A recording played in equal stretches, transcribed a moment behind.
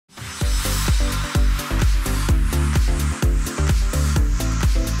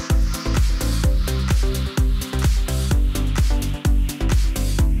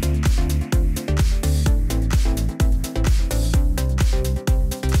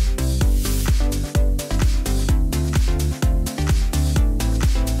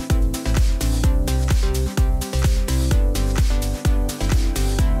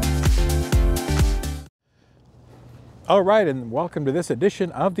All right, and welcome to this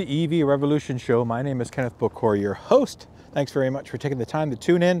edition of the EV Revolution Show. My name is Kenneth Bokor, your host. Thanks very much for taking the time to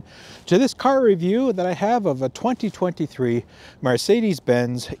tune in to this car review that I have of a 2023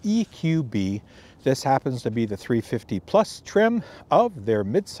 Mercedes-Benz EQB. This happens to be the 350 Plus trim of their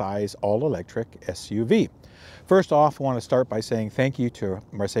mid-size all-electric SUV. First off, I want to start by saying thank you to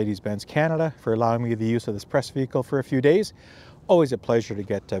Mercedes-Benz Canada for allowing me the use of this press vehicle for a few days. Always a pleasure to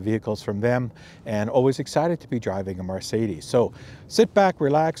get vehicles from them, and always excited to be driving a Mercedes. So sit back,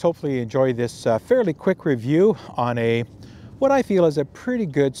 relax, hopefully enjoy this fairly quick review on what I feel is a pretty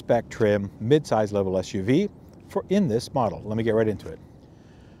good spec trim mid-size level SUV in this model. Let me get right into it.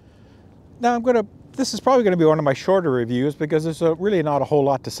 Now this is probably going to be one of my shorter reviews because there's really not a whole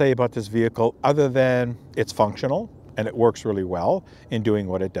lot to say about this vehicle other than it's functional and it works really well in doing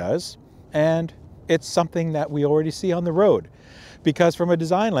what it does, and it's something that we already see on the road. Because from a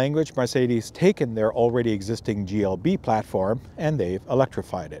design language, Mercedes taken their already existing GLB platform and they've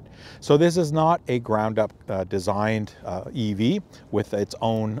electrified it. So this is not a ground-up designed EV with its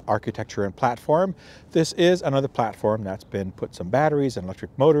own architecture and platform. This is another platform that's been put some batteries and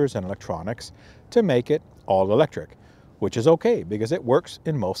electric motors and electronics to make it all electric, which is okay because it works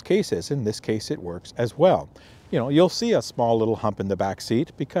in most cases. In this case, it works as well. You know, you'll see a small little hump in the back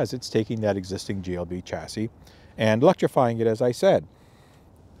seat because it's taking that existing GLB chassis and electrifying it, as I said.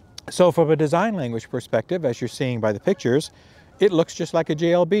 So from a design language perspective, as you're seeing by the pictures, it looks just like a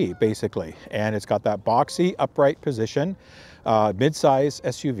JLB basically. And it's got that boxy upright position, mid-size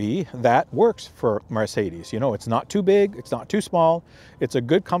SUV that works for Mercedes. You know, it's not too big, it's not too small. It's a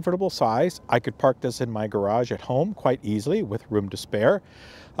good, comfortable size. I could park this in my garage at home quite easily with room to spare.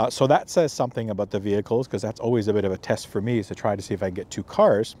 So that says something about the vehicles, because that's always a bit of a test for me, is to try to see if I can get two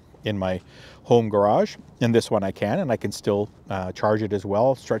cars in my home garage. In this one I can, and I can still charge it as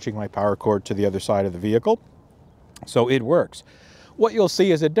well, stretching my power cord to the other side of the vehicle. So it works. What you'll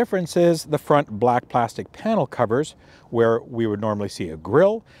see as a difference is the front black plastic panel covers, where we would normally see a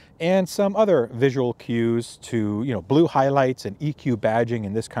grille and some other visual cues to, you know, blue highlights and EQ badging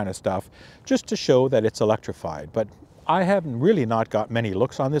and this kind of stuff, just to show that it's electrified. But I haven't really not got many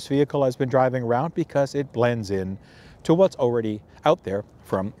looks on this vehicle as I've been driving around because it blends in to what's already out there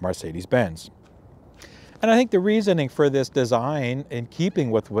from Mercedes-Benz. And I think the reasoning for this design, in keeping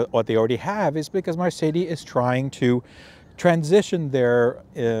with what they already have, is because Mercedes is trying to transition their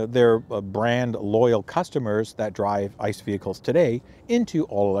brand loyal customers that drive ICE vehicles today into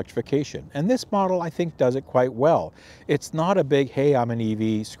all electrification. And this model, I think, does it quite well. It's not a big, hey, I'm an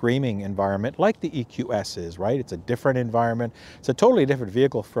EV screaming environment like the EQS is, right? It's a different environment. It's a totally different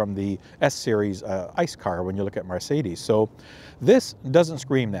vehicle from the S-Series ICE car when you look at Mercedes. So this doesn't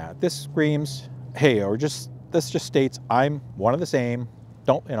scream that. This screams, hey, this just states I'm one of the same.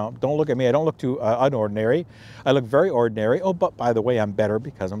 Don't look at me. I don't look too unordinary. I look very ordinary. Oh, but by the way, I'm better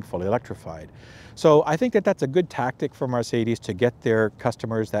because I'm fully electrified. So I think that that's a good tactic for Mercedes to get their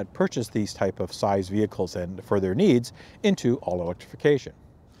customers that purchase these type of size vehicles and for their needs into all electrification.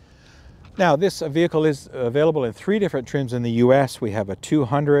 Now, this vehicle is available in 3 different trims in the US. We have a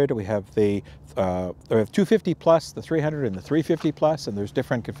 200, we have the 250 Plus, the 300, and the 350 Plus, and there's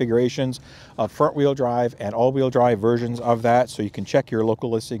different configurations of front-wheel drive and all-wheel drive versions of that, so you can check your local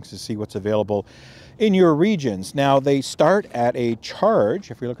listings to see what's available in your regions. Now, they start at a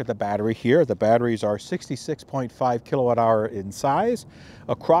charge. If you look at the battery here, the batteries are 66.5 kilowatt hour in size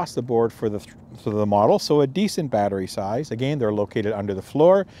across the board for the model, so a decent battery size. Again, they're located under the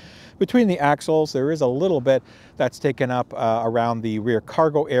floor. Between the axles, there is a little bit that's taken up around the rear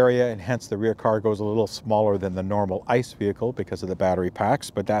cargo area, and hence the rear cargo is a little smaller than the normal ICE vehicle because of the battery packs,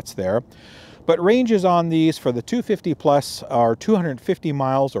 but that's there. But ranges on these for the 250 Plus are 250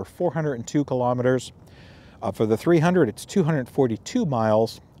 miles or 402 kilometers. For the 300, it's 242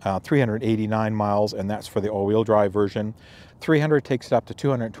 miles, 389 miles, and that's for the all-wheel drive version. 300 takes it up to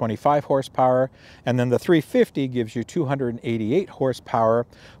 225 horsepower, and then the 350 gives you 288 horsepower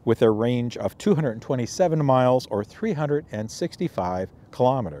with a range of 227 miles or 365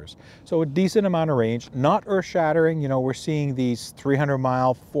 kilometers. So a decent amount of range, not earth-shattering. You know, we're seeing these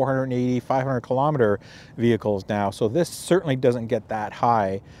 300-mile, 480, 500-kilometer vehicles now, so this certainly doesn't get that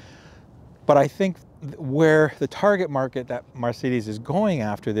high. But I think where the target market that Mercedes is going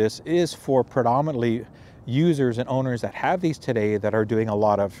after this is for predominantly users and owners that have these today that are doing a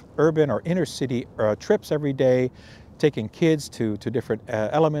lot of urban or inner city trips every day, taking kids to different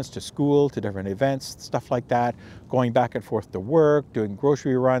elements, to school, to different events, stuff like that, going back and forth to work, doing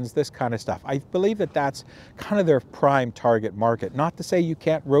grocery runs, this kind of stuff. I believe that that's kind of their prime target market. Not to say you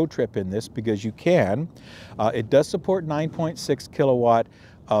can't road trip in this, because you can. It does support 9.6 kilowatt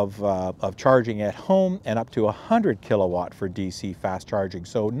of charging at home, and up to 100 kilowatt for DC fast charging.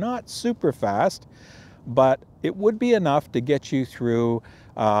 So not super fast, but it would be enough to get you through,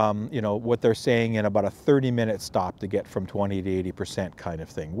 you know, what they're saying in about a 30-minute stop to get from 20 to 80% kind of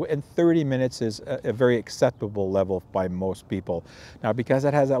thing. And 30 minutes is a very acceptable level by most people. Now, because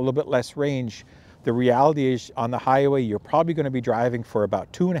it has a little bit less range, the reality is on the highway, you're probably going to be driving for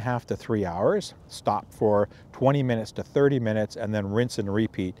about 2.5 to 3 hours, stop for 20 minutes to 30 minutes, and then rinse and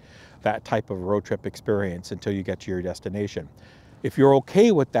repeat that type of road trip experience until you get to your destination. If you're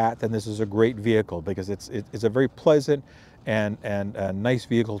okay with that, then this is a great vehicle, because it's a very pleasant and a nice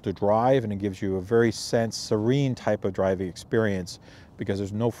vehicle to drive, and it gives you a very serene type of driving experience, because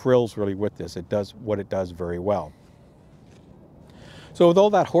there's no frills really with this. It does what it does very well. So with all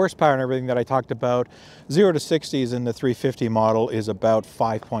that horsepower and everything that I talked about, 0 to 60s in the 350 model is about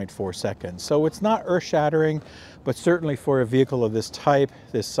 5.4 seconds. So it's not earth-shattering, but certainly for a vehicle of this type,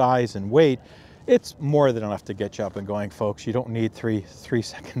 this size and weight, it's more than enough to get you up and going, folks. You don't need 3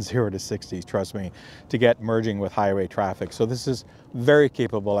 seconds 0 to 60s, trust me, to get merging with highway traffic. So this is very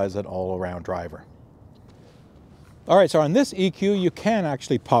capable as an all-around driver. All right, so on this EQ, you can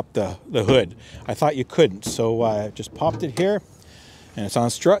actually pop the hood. I thought you couldn't, so I just popped it here. And it's on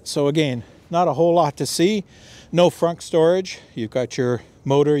strut, so again, not a whole lot to see. No front storage. You've got your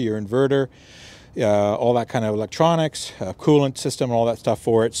motor, your inverter, all that kind of electronics, coolant system, and all that stuff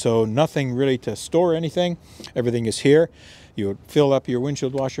for it. So nothing really to store anything. Everything is here. You would fill up your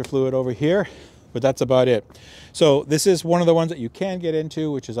windshield washer fluid over here, but that's about it. So this is one of the ones that you can get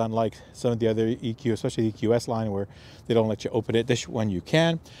into, which is unlike some of the other EQ, especially the EQS line, where they don't let you open it. This one you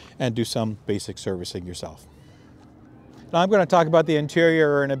can, and do some basic servicing yourself. Now I'm going to talk about the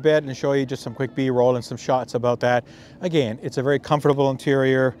interior in a bit and show you just some quick B-roll and some shots about that. Again, it's a very comfortable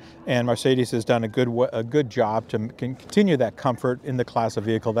interior, and Mercedes has done a good job to continue that comfort in the class of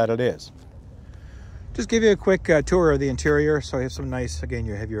vehicle that it is. Just give you a quick tour of the interior. So you have some nice, again,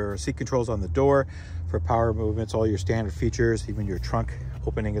 you have your seat controls on the door for power movements, all your standard features, even your trunk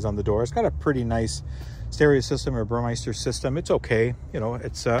opening is on the door. It's got a pretty nice stereo system or Burmeister system. It's okay, you know,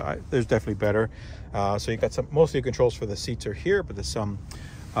 it's there's definitely better. So you got some, most of your controls for the seats are here, but there's some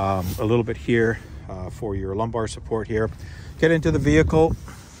a little bit here for your lumbar support here. Get into the vehicle.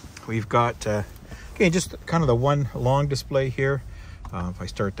 We've got again, just kind of the one long display here. If I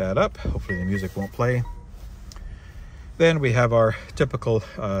start that up, hopefully the music won't play. Then we have our typical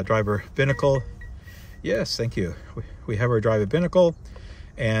driver binnacle. Yes, thank you. We have our driver binnacle,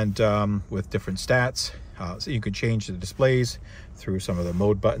 and with different stats. So you could change the displays through some of the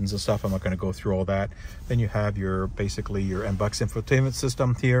mode buttons and stuff. I'm not going to go through all that. Then you have your, basically your MBUX infotainment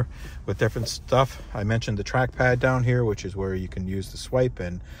system here with different stuff. I mentioned the trackpad down here, which is where you can use the swipe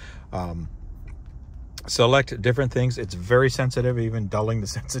and select different things. It's very sensitive, even dulling the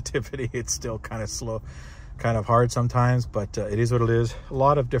sensitivity. It's still kind of slow, kind of hard sometimes, but it is what it is. A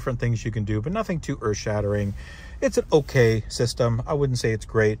lot of different things you can do, but nothing too earth-shattering. It's an okay system. I wouldn't say it's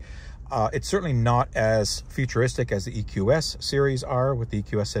great. It's certainly not as futuristic as the EQS series are, with the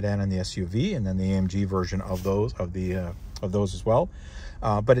EQS sedan and the SUV, and then the AMG version of those as well.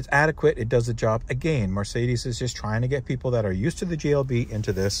 But it's adequate. It does the job. Again, Mercedes is just trying to get people that are used to the GLB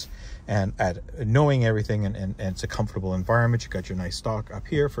into this, and knowing everything, and it's a comfortable environment. You got your nice stock up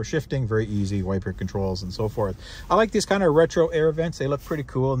here for shifting, very easy wiper controls and so forth. I like these kind of retro air vents. They look pretty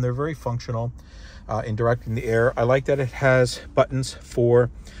cool, and they're very functional in directing the air. I like that it has buttons for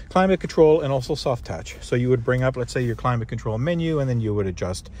climate control and also soft touch. So you would bring up, let's say, your climate control menu, and then you would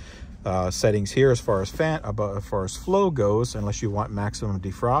adjust settings here as far as as far as flow goes, unless you want maximum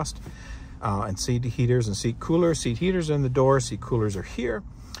defrost, and seat heaters and seat coolers. Seat heaters are in the door, seat coolers are here.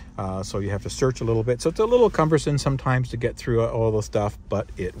 So you have to search a little bit. So it's a little cumbersome sometimes to get through all the stuff, but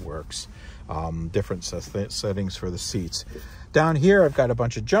it works. Different settings for the seats. Down here, I've got a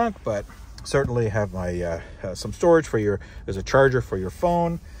bunch of junk, but certainly have my some storage for your, there's a charger for your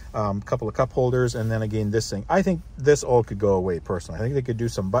phone, a couple of cup holders, and then again this thing. I think this all could go away personally. I think they could do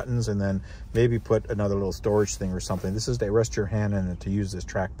some buttons and then maybe put another little storage thing or something. This is to rest your hand in to use this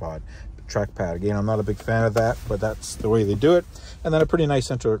trackpad. Again, I'm not a big fan of that, but that's the way they do it. And then a pretty nice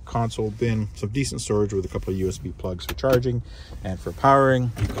center console bin, some decent storage with a couple of USB plugs for charging and for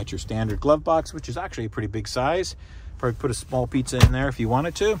powering. You've got your standard glove box, which is actually a pretty big size. Probably put a small pizza in there if you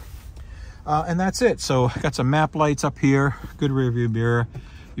wanted to. And that's it. So got some map lights up here, good rear view mirror,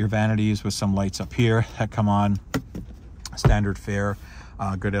 your vanities with some lights up here that come on, standard fare.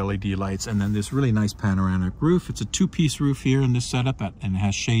 good LED lights, and then this really nice panoramic roof. It's a two-piece roof here in this setup, and it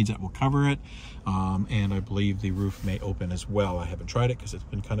has shades that will cover it. And I believe the roof may open as well. I haven't tried it because it's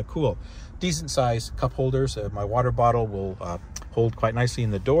been kind of cool. Decent size cup holders. My water bottle will hold quite nicely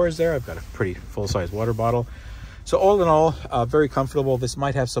in the doors there. I've got a pretty full-size water bottle. So all in all, very comfortable. This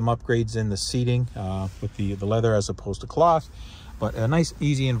might have some upgrades in the seating with the leather as opposed to cloth, but a nice,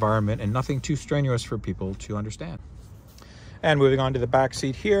 easy environment and nothing too strenuous for people to understand. And moving on to the back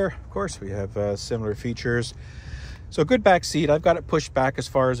seat here, of course, we have similar features. So good back seat. I've got it pushed back as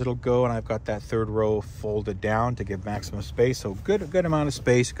far as it'll go, and I've got that third row folded down to give maximum space. So good amount of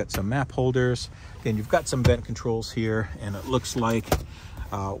space. Got some map holders. Again, you've got some vent controls here, and it looks like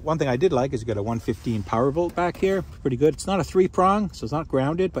one thing I did like is you got a 115 power volt back here. Pretty good. It's not a 3-prong, so it's not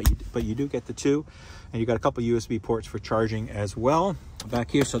grounded, but you do get the 2. And you got a couple USB ports for charging as well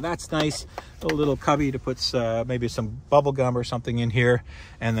back here, so that's nice. A little cubby to put maybe some bubble gum or something in here,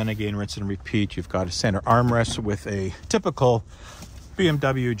 and then again, rinse and repeat. You've got a center armrest with a typical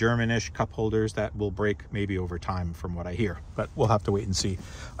BMW Germanish cup holders that will break maybe over time from what I hear, but we'll have to wait and see.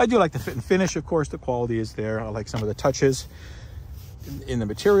 I do like the fit and finish, of course. The quality is there. I like some of the touches in the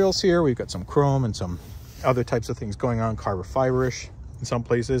materials here. We've got some chrome and some other types of things going on, carbon fiberish in some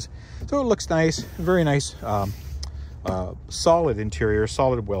places. So it looks nice, very nice, solid interior,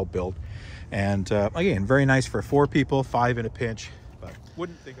 solid, well built, and again, very nice for 4 people, 5 in a pinch. But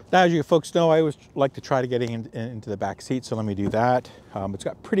wouldn't think of. Now, as you folks know, I always like to try to get into the back seat, so let me do that. It's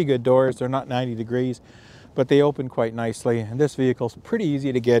got pretty good doors. They're not 90 degrees, but they open quite nicely, and this vehicle's pretty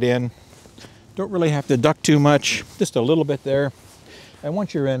easy to get in. Don't really have to duck too much, just a little bit there. And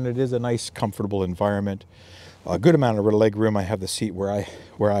once you're in, it is a nice, comfortable environment. A good amount of leg room. I have the seat where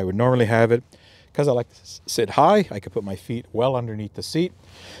I would normally have it. Because I like to sit high, I could put my feet well underneath the seat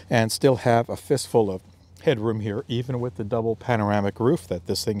and still have a fistful of headroom here, even with the double panoramic roof that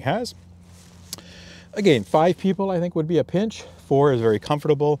this thing has. Again, 5 people I think would be a pinch. 4 is very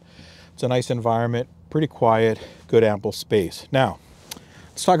comfortable. It's a nice environment, pretty quiet, good ample space. Now,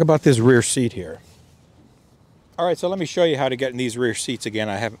 let's talk about this rear seat here. All right, so let me show you how to get in these rear seats again.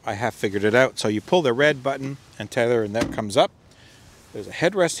 I have figured it out. So you pull the red button and tether, and that comes up. There's a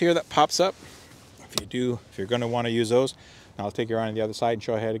headrest here that pops up. If you're going to want to use those, I'll take you around the other side and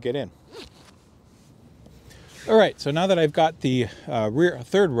show you how to get in. All right, so now that I've got the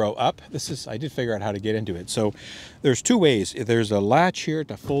third row up, I did figure out how to get into it. So there's 2 ways. There's a latch here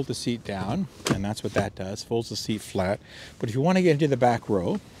to fold the seat down, and that's what that does, folds the seat flat. But if you want to get into the back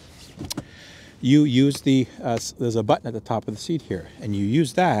row, you use there's a button at the top of the seat here, and you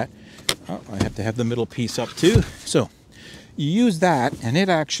use that. Oh, I have to have the middle piece up too. So you use that, and it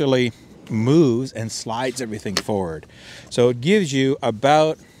actually moves and slides everything forward. So it gives you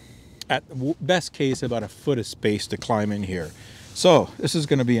about, at best case, about a foot of space to climb in here. So this is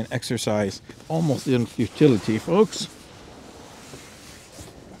going to be an exercise almost in futility, folks.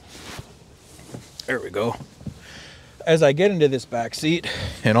 There we go. As I get into this back seat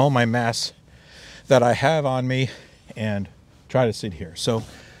and all my mass that I have on me and try to sit here. So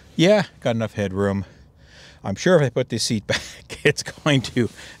yeah, got enough headroom. I'm sure if I put this seat back, it's going to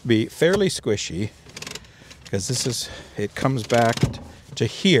be fairly squishy, because it comes back to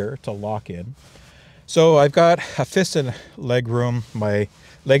here to lock in. So I've got a fist and leg room. My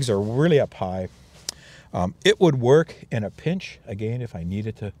legs are really up high. It would work in a pinch, again, if I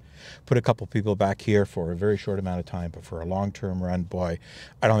needed to put a couple people back here for a very short amount of time, but for a long-term run, boy,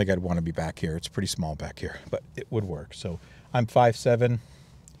 I don't think I'd want to be back here. It's pretty small back here, but it would work. So I'm 5'7",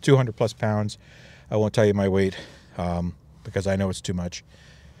 200 plus pounds. I won't tell you my weight because I know it's too much,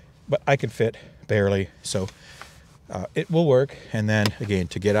 but I can fit barely. So it will work. And then again,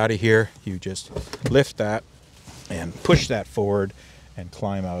 to get out of here, you just lift that and push that forward and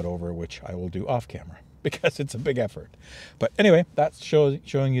climb out over, which I will do off camera because it's a big effort. But anyway, that's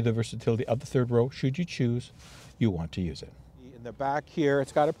showing you the versatility of the third row should you choose you want to use it. In the back here,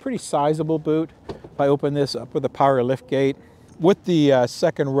 it's got a pretty sizable boot. If I open this up with a power lift gate, with the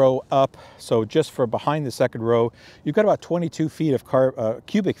second row up, so just for behind the second row, you've got about 22 feet of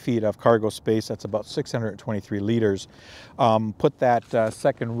cubic feet of cargo space. That's about 623 liters. Put that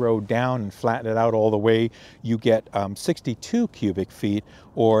second row down and flatten it out all the way, you get 62 cubic feet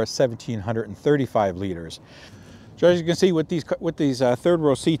or 1,735 liters. So as you can see with these third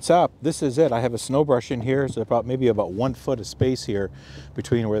row seats up, this is it. I have a snow brush in here, so maybe about 1 foot of space here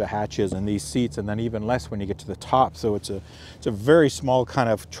between where the hatch is and these seats, and then even less when you get to the top. So it's a very small kind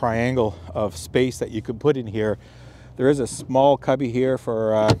of triangle of space that you could put in here. There is a small cubby here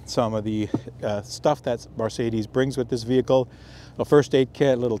for some of the stuff that Mercedes brings with this vehicle. A first aid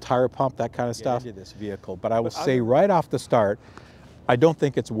kit, a little tire pump, that kind of stuff. Into this vehicle, but I will say right off the start, I don't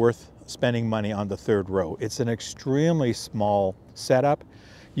think it's worth spending money on the third row. It's an extremely small setup.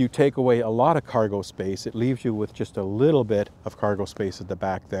 You take away a lot of cargo space. It leaves you with just a little bit of cargo space at the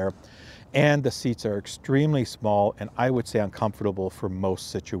back there. And the seats are extremely small and I would say uncomfortable for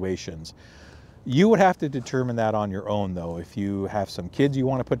most situations. You would have to determine that on your own though. If you have some kids you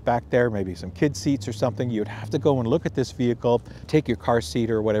want to put back there, maybe some kid seats or something, you'd have to go and look at this vehicle, take your car seat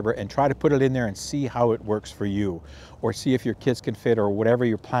or whatever and try to put it in there and see how it works for you, or see if your kids can fit or whatever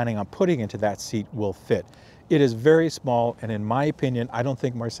you're planning on putting into that seat will fit. It is very small, and in my opinion, I don't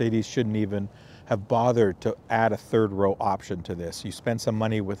think Mercedes shouldn't even have bothered to add a third row option to this. You spend some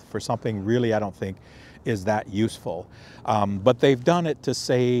money for something really I don't think is that useful. But they've done it to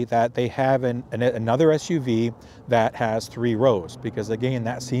say that they have another SUV that has 3 rows, because again,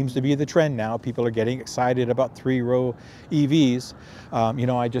 that seems to be the trend now. People are getting excited about 3-row EVs. You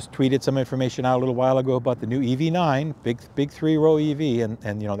know, I just tweeted some information out a little while ago about the new EV9, big 3-row EV,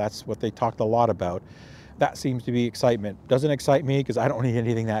 and you know, that's what they talked a lot about. That seems to be excitement. Doesn't excite me because I don't need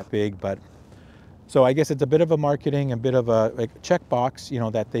anything that big, but so I guess it's a bit of a marketing, a bit of a checkbox, you know,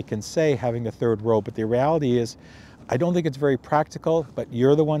 that they can say having the third row, but the reality is I don't think it's very practical, but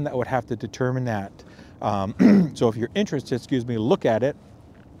you're the one that would have to determine that. So if you're interested, excuse me, look at it,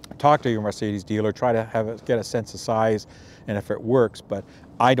 talk to your Mercedes dealer, try to get a sense of size and if it works, but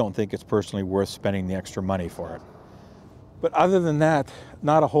I don't think it's personally worth spending the extra money for it. But other than that,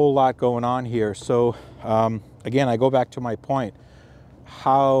 not a whole lot going on here. So again, I go back to my point.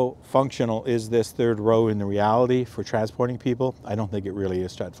 How functional is this third row in the reality for transporting people? I don't think it really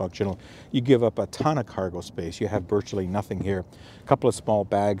is that functional. You give up a ton of cargo space. You have virtually nothing here. A couple of small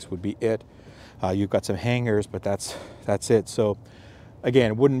bags would be it. You've got some hangers, but that's it. So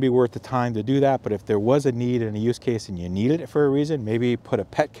again, it wouldn't be worth the time to do that, but if there was a need and a use case and you needed it for a reason, maybe put a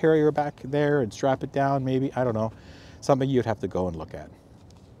pet carrier back there and strap it down, maybe, I don't know. Something you'd have to go and look at.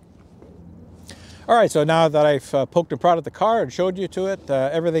 All right, so now that I've poked and prodded the car and showed you to it,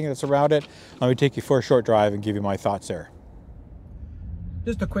 everything that's around it, let me take you for a short drive and give you my thoughts there.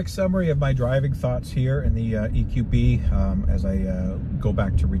 Just a quick summary of my driving thoughts here in the EQB as I go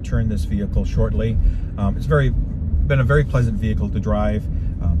back to return this vehicle shortly. It's been a very pleasant vehicle to drive.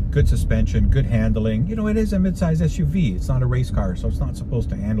 Good suspension, good handling. You know, it is a mid-size SUV. It's not a race car, so it's not supposed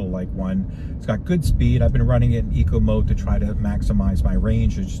to handle like one. It's got good speed. I've been running it in eco mode to try to maximize my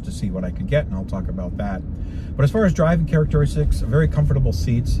range just to see what I could get, and I'll talk about that. But as far as driving characteristics, very comfortable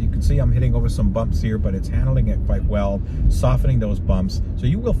seats. You can see I'm hitting over some bumps here, but it's handling it quite well, softening those bumps. So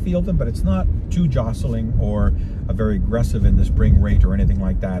you will feel them, but it's not too jostling or very aggressive in the spring rate or anything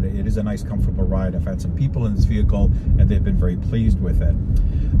like that. It is a nice, comfortable ride. I've had some people in this vehicle, and they've been very pleased with it.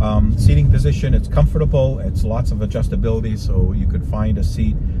 Seating position, it's comfortable. It's lots of adjustability, so you could find a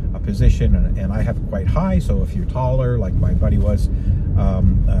seat, a position, and I have it quite high, so if you're taller, like my buddy was,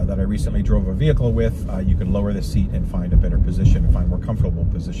 that I recently drove a vehicle with, you could lower the seat and find a better position, find a more comfortable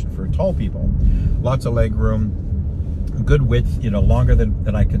position for tall people. Lots of leg room. Good width, you know, longer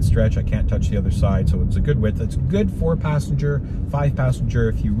than I can stretch. I can't touch the other side, so it's a good width. It's good 4-passenger, 5-passenger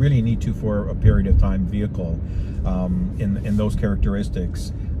if you really need to for a period of time vehicle in those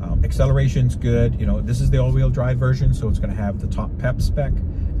characteristics. Acceleration's good. You know, this is the all-wheel drive version, so it's going to have the top PEP spec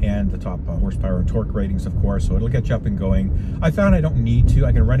and the top horsepower and torque ratings, of course, so it'll get you up and going. I found I don't need to.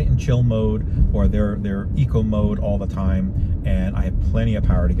 I can run it in chill mode or their eco mode all the time, and I have plenty of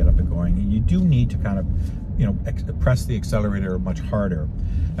power to get up and going. You do need to kind of, you know, press the accelerator much harder.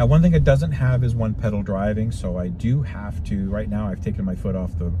 Now, one thing it doesn't have is one pedal driving, so I do have to, right now I've taken my foot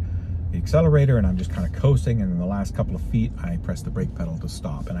off the accelerator and I'm just kind of coasting, and in the last couple of feet I press the brake pedal to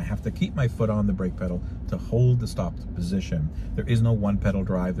stop, and I have to keep my foot on the brake pedal to hold the stop position. There is no one pedal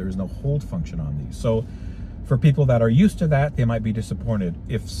drive, there is no hold function on these. So for people that are used to that, they might be disappointed.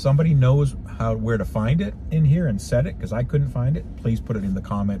 If somebody knows where to find it in here and set it, because I couldn't find it, please put it in the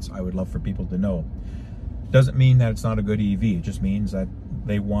comments. I would love for people to know. Doesn't mean that it's not a good EV. It just means that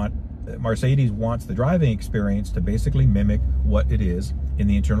Mercedes wants the driving experience to basically mimic what it is in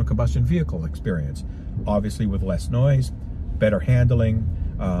the internal combustion vehicle experience. Obviously with less noise, better handling,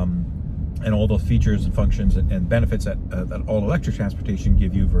 and all those features and functions and benefits that all electric transportation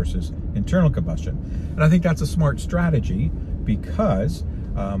give you versus internal combustion. And I think that's a smart strategy, because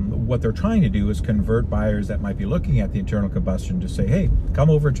what they're trying to do is convert buyers that might be looking at the internal combustion to say, hey, come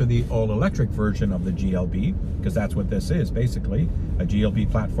over to the all-electric version of the GLB, because that's what this is, basically, a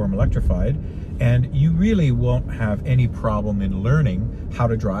GLB platform electrified, and you really won't have any problem in learning how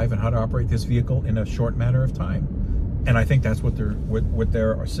to drive and how to operate this vehicle in a short matter of time. And I think that's what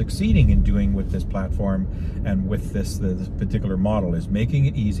they're succeeding in doing with this platform and with this particular model, is making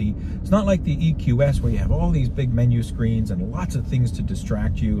it easy. It's not like the EQS where you have all these big menu screens and lots of things to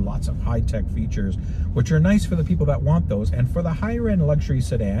distract you, lots of high-tech features, which are nice for the people that want those. And for the higher-end luxury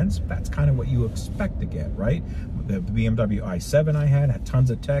sedans, that's kind of what you expect to get, right? The BMW i7 I had tons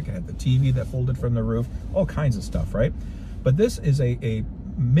of tech. It had the TV that folded from the roof, all kinds of stuff, right? But this is a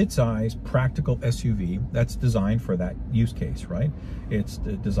mid-size practical SUV that's designed for that use case, right? It's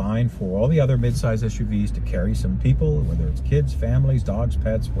designed for all the other mid-size SUVs to carry some people, whether it's kids, families, dogs,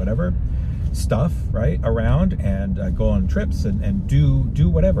 pets, whatever stuff, right, around, and go on trips and do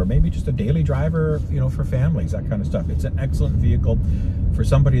whatever. Maybe just a daily driver, you know, for families, that kind of stuff. It's an excellent vehicle for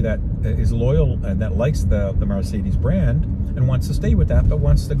somebody that is loyal and that likes the Mercedes brand and wants to stay with that, but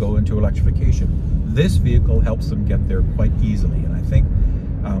wants to go into electrification. This vehicle helps them get there quite easily, and I think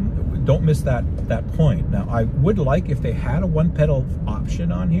don't miss that point. Now, I would like if they had a one-pedal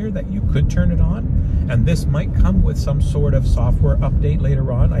option on here that you could turn it on, and this might come with some sort of software update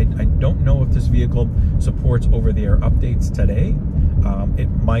later on. I don't know if this vehicle supports over-the-air updates today. It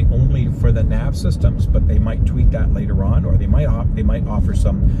might only for the nav systems, but they might tweak that later on, or they might offer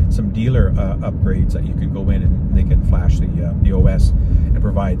some dealer upgrades that you can go in and they can flash the OS and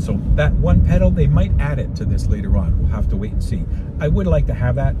provide. So that one pedal, they might add it to this later on. We'll have to wait and see. I would like to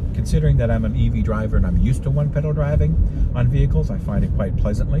have that, considering that I'm an EV driver and I'm used to one pedal driving on vehicles. I find it quite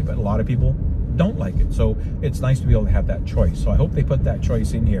pleasantly, but a lot of people don't like it. So it's nice to be able to have that choice. So I hope they put that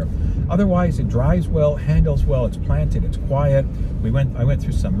choice in here. Otherwise, it drives well, handles well, it's planted, it's quiet. I went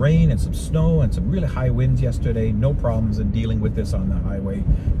through some rain and some snow and some really high winds yesterday. No problems in dealing with this on the highway.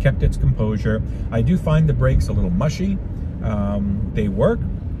 Kept its composure. I do find the brakes a little mushy. They work.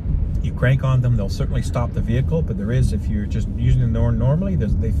 You crank on them, they'll certainly stop the vehicle, but there is, if you're just using them normally,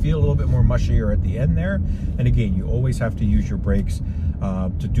 they feel a little bit more mushier at the end there. And again, you always have to use your brakes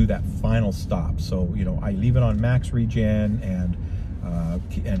to do that final stop. So, you know, I leave it on max regen and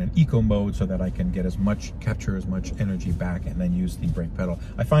an eco mode so that I can get capture as much energy back, and then use the brake pedal.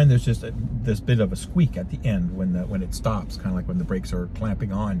 I find there's just this bit of a squeak at the end when it stops, kind of like when the brakes are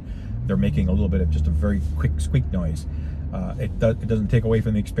clamping on. They're making a little bit of just a very quick squeak noise. It doesn't take away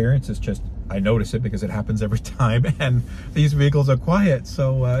from the experience. It's just, I notice it because it happens every time, and these vehicles are quiet,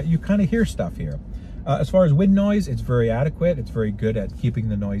 so you kind of hear stuff here. As far as wind noise, it's very adequate. It's very good at keeping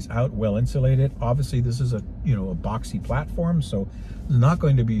the noise out, well insulated. Obviously, this is a boxy platform, so it's not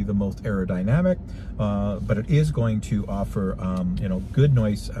going to be the most aerodynamic, but it is going to offer good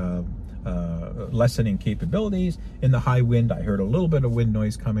noise lessening capabilities. In the high wind, I heard a little bit of wind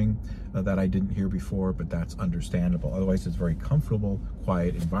noise coming that I didn't hear before, but that's understandable. Otherwise, it's a very comfortable,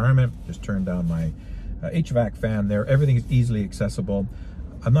 quiet environment. Just turn down my HVAC fan there. Everything is easily accessible.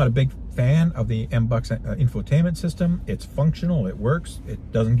 I'm not a big fan of the MBUX infotainment system. It's functional, it works.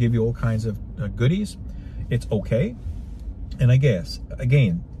 It doesn't give you all kinds of goodies. It's okay. And I guess,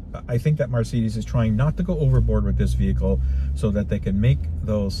 again, I think that Mercedes is trying not to go overboard with this vehicle so that they can make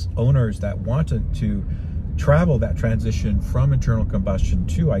those owners that wanted to travel that transition from internal combustion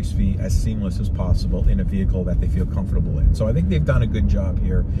to ICE as seamless as possible in a vehicle that they feel comfortable in. So I think they've done a good job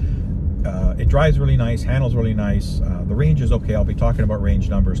here. It drives really nice, handles really nice. The range is okay. I'll be talking about range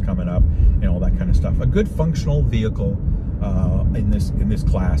numbers coming up and all that kind of stuff. A good functional vehicle in this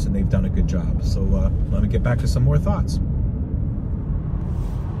class, and they've done a good job. So let me get back to some more thoughts.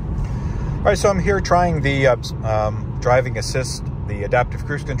 All right, so I'm here trying the driving assist, the adaptive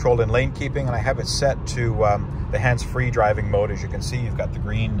cruise control and lane keeping, and I have it set to the hands-free driving mode. As you can see, you've got the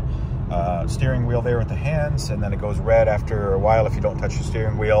green steering wheel there with the hands, and then it goes red after a while if you don't touch the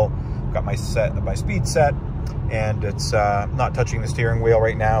steering wheel. I've got my speed set, and it's not touching the steering wheel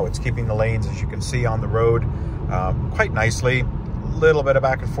right now. It's keeping the lanes, as you can see, on the road quite nicely. A little bit of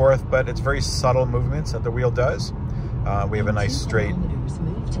back and forth, but it's very subtle movements that the wheel does. We have a nice straight,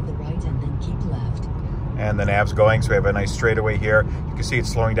 and the nav's going, so we have a nice straightaway here. You can see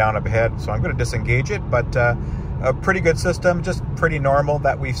it's slowing down up ahead, so I'm going to disengage it, but a pretty good system, just pretty normal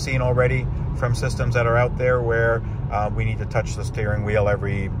that we've seen already from systems that are out there where we need to touch the steering wheel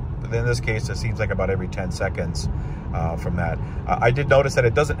in this case, it seems like about every 10 seconds from that. I did notice that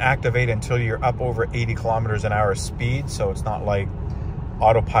it doesn't activate until you're up over 80 kilometers an hour speed, so it's not like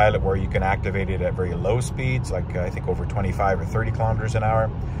autopilot where you can activate it at very low speeds, like I think over 25 or 30 kilometers an hour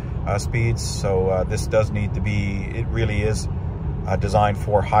speeds. So this does need to be, it really is designed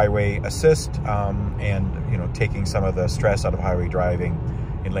for highway assist and taking some of the stress out of highway driving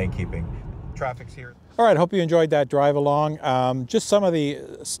in lane keeping. traffic's here. All right, hope you enjoyed that drive along. Just some of the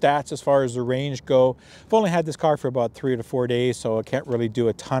stats as far as the range go. I've only had this car for about 3 to 4 days, so I can't really do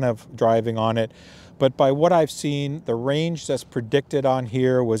a ton of driving on it. But by what I've seen, the range that's predicted on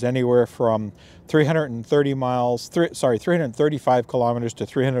here was anywhere from 335 kilometers to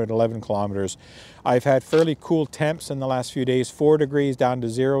 311 kilometers. I've had fairly cool temps in the last few days, 4 degrees down to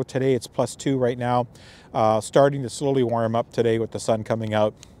 0. Today it's +2 right now, starting to slowly warm up today with the sun coming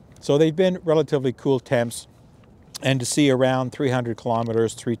out. So they've been relatively cool temps. And to see around 300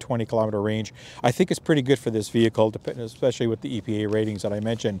 kilometers, 320 kilometer range, I think is pretty good for this vehicle, especially with the EPA ratings that I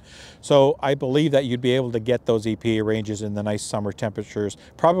mentioned. So I believe that you'd be able to get those EPA ranges in the nice summer temperatures,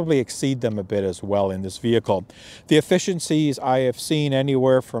 probably exceed them a bit as well in this vehicle. The efficiencies I have seen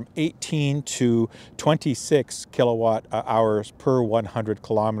anywhere from 18 to 26 kilowatt hours per 100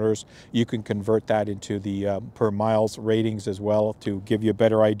 kilometers. You can convert that into the per miles ratings as well to give you a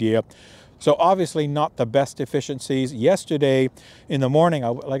better idea. So obviously not the best efficiencies. Yesterday in the morning,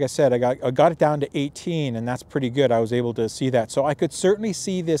 like I said, I got it down to 18, and that's pretty good. I was able to see that. So I could certainly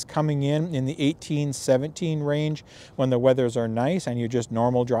see this coming in the 18, 17 range when the weathers are nice and you're just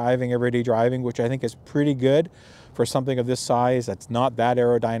normal driving, everyday driving, which I think is pretty good for something of this size that's not that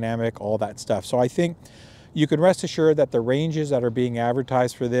aerodynamic, all that stuff. So I think you can rest assured that the ranges that are being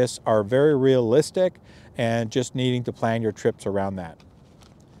advertised for this are very realistic and just needing to plan your trips around that.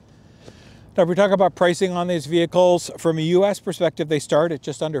 Now, if we talk about pricing on these vehicles, from a U.S. perspective, they start at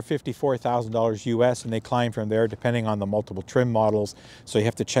just under $54,000 U.S. and they climb from there depending on the multiple trim models. So you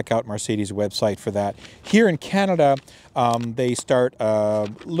have to check out Mercedes' website for that. Here in Canada, they start a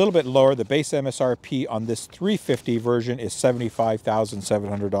little bit lower. The base MSRP on this 350 version is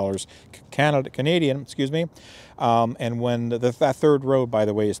 $75,700 Canadian, excuse me. And when that third row, by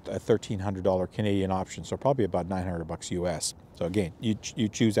the way, is a $1,300 Canadian option, so probably about $900 US. So again, you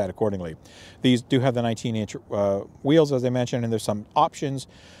choose that accordingly. These do have the 19-inch wheels, as I mentioned, and there's some options,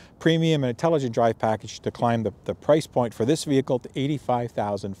 premium and intelligent drive package to climb the price point for this vehicle to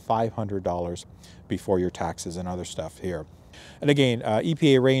 $85,500 before your taxes and other stuff here. And again,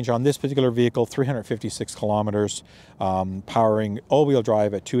 EPA range on this particular vehicle, 356 kilometers, powering all-wheel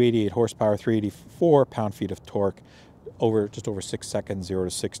drive at 288 horsepower, 384 pound-feet of torque, just over 6 seconds, 0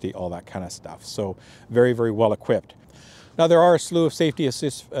 to 60, all that kind of stuff. So very, very well equipped. Now, there are a slew of safety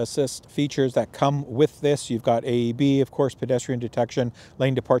assist features that come with this. You've got AEB, of course, pedestrian detection,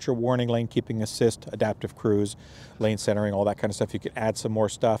 lane departure warning, lane keeping assist, adaptive cruise, lane centering, all that kind of stuff. You could add some more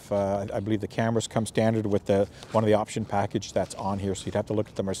stuff. I believe the cameras come standard with one of the option package that's on here, so you'd have to look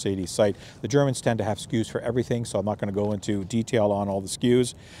at the Mercedes site. The Germans tend to have SKUs for everything, so I'm not going to go into detail on all the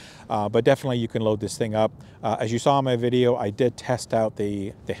SKUs. But definitely you can load this thing up. As you saw in my video, I did test out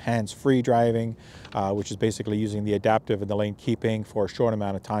the hands-free driving, which is basically using the adaptive and the lane keeping for a short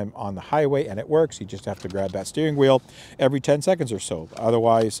amount of time on the highway, and it works. You just have to grab that steering wheel every 10 seconds or so.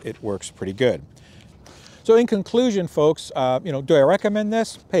 Otherwise, it works pretty good. So in conclusion, folks, do I recommend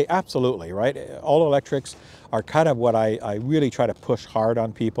this? Hey, absolutely, right? All electrics are kind of what I really try to push hard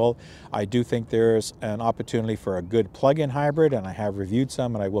on people. I do think there's an opportunity for a good plug-in hybrid, and I have reviewed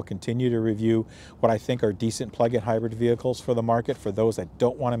some, and I will continue to review what I think are decent plug-in hybrid vehicles for the market, for those that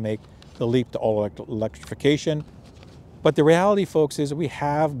don't want to make the leap to all electrification. But the reality, folks, is we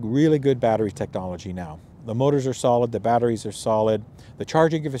have really good battery technology now. The motors are solid, the batteries are solid, the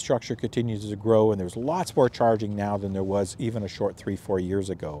charging infrastructure continues to grow, and there's lots more charging now than there was even a short 3-4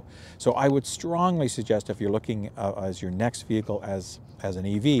 years ago. So I would strongly suggest, if you're looking as your next vehicle as an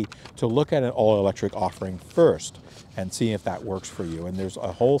EV, to look at an all-electric offering first and see if that works for you. And there's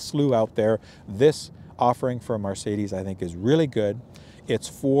a whole slew out there. This offering from Mercedes, I think, is really good. It's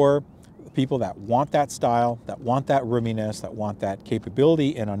for people that want that style, that want that roominess, that want that capability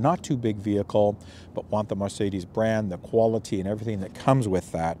in a not too big vehicle, but want the Mercedes brand, the quality and everything that comes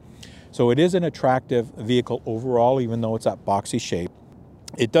with that. So it is an attractive vehicle overall, even though it's that boxy shape.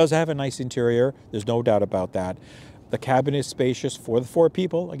 It does have a nice interior, there's no doubt about that. The cabin is spacious for the 4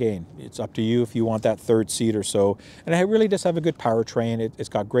 people. Again, it's up to you if you want that third seat or so. And it really does have a good powertrain. It's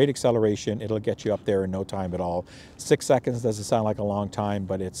got great acceleration. It'll get you up there in no time at all. 6 seconds doesn't sound like a long time,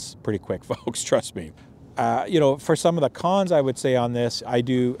 but it's pretty quick, folks, trust me. For some of the cons I would say on this,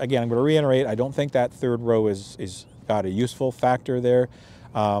 again, I'm going to reiterate, I don't think that third row is got a useful factor there.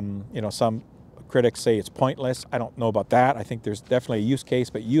 Some critics say it's pointless. I don't know about that. I think there's definitely a use case,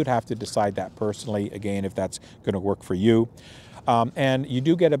 but you'd have to decide that personally, again, if that's going to work for you. And you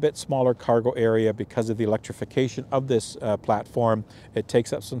do get a bit smaller cargo area because of the electrification of this platform. It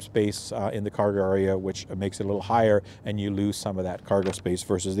takes up some space in the cargo area, which makes it a little higher, and you lose some of that cargo space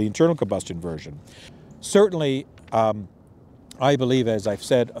versus the internal combustion version. Certainly, I believe, as I've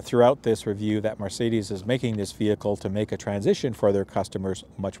said throughout this review, that Mercedes is making this vehicle to make a transition for their customers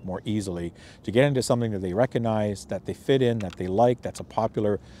much more easily, to get into something that they recognize, that they fit in, that they like, that's a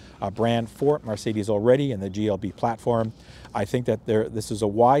popular brand for Mercedes already in the GLB platform. I think that this is a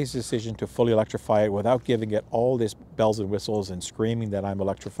wise decision to fully electrify it without giving it all this bells and whistles and screaming that I'm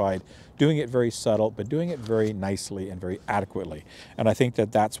electrified, doing it very subtle, but doing it very nicely and very adequately. And I think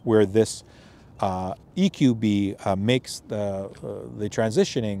that that's where this EQB makes the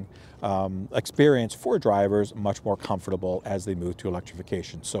transitioning experience for drivers much more comfortable as they move to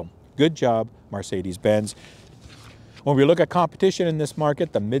electrification. So good job, Mercedes-Benz. When we look at competition in this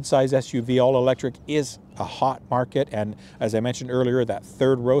market, the mid-size SUV all-electric is a hot market, and as I mentioned earlier, that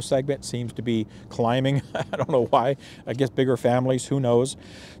third row segment seems to be climbing. I don't know why. I guess bigger families, who knows.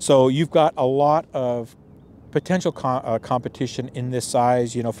 So you've got a lot of potential competition in this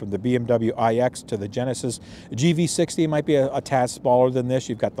size, you know, from the BMW iX to the Genesis GV60 might be a tad smaller than this.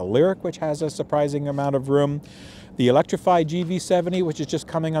 You've got the Lyriq, which has a surprising amount of room. The electrified GV70, which is just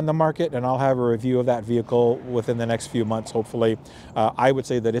coming on the market, and I'll have a review of that vehicle within the next few months, hopefully. I would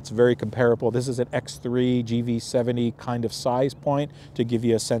say that it's very comparable. This is an X3 GV70 kind of size point to give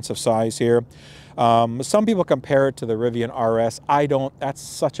you a sense of size here. Some people compare it to the Rivian RS. I don't. That's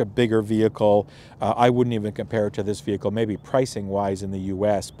such a bigger vehicle. I wouldn't even compare it to this vehicle, maybe pricing wise in the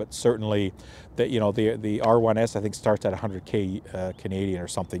US, but certainly the R1S I think starts at 100K Canadian or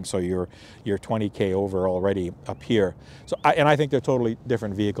something, so you're 20K over already up here. So I think they're totally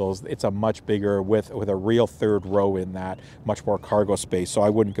different vehicles. It's a much bigger with a real third row in that, much more cargo space, so I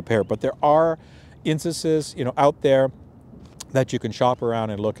wouldn't compare. But there are instances, you know, out there that you can shop around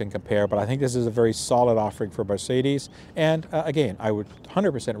and look and compare, but I think this is a very solid offering for Mercedes, and again, I would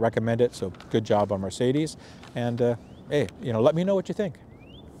 100% recommend it. So good job on Mercedes, and hey, you know, let me know what you think.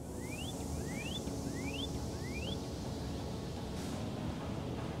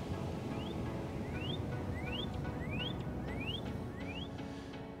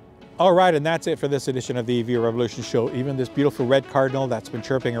 All right, and that's it for this edition of the EV Revolution Show. Even this beautiful red cardinal that's been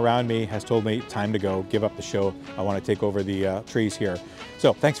chirping around me has told me time to go, give up the show. I want to take over the trees here.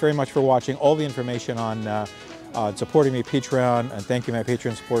 So thanks very much for watching. All the information on supporting me, Patreon, and thank you my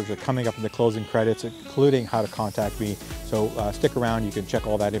Patreon supporters are coming up in the closing credits, including how to contact me. So stick around, you can check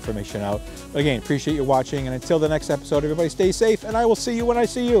all that information out. Again, appreciate you watching, and until the next episode, everybody stay safe, and I will see you when I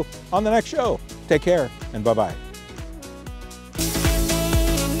see you on the next show. Take care, and bye-bye.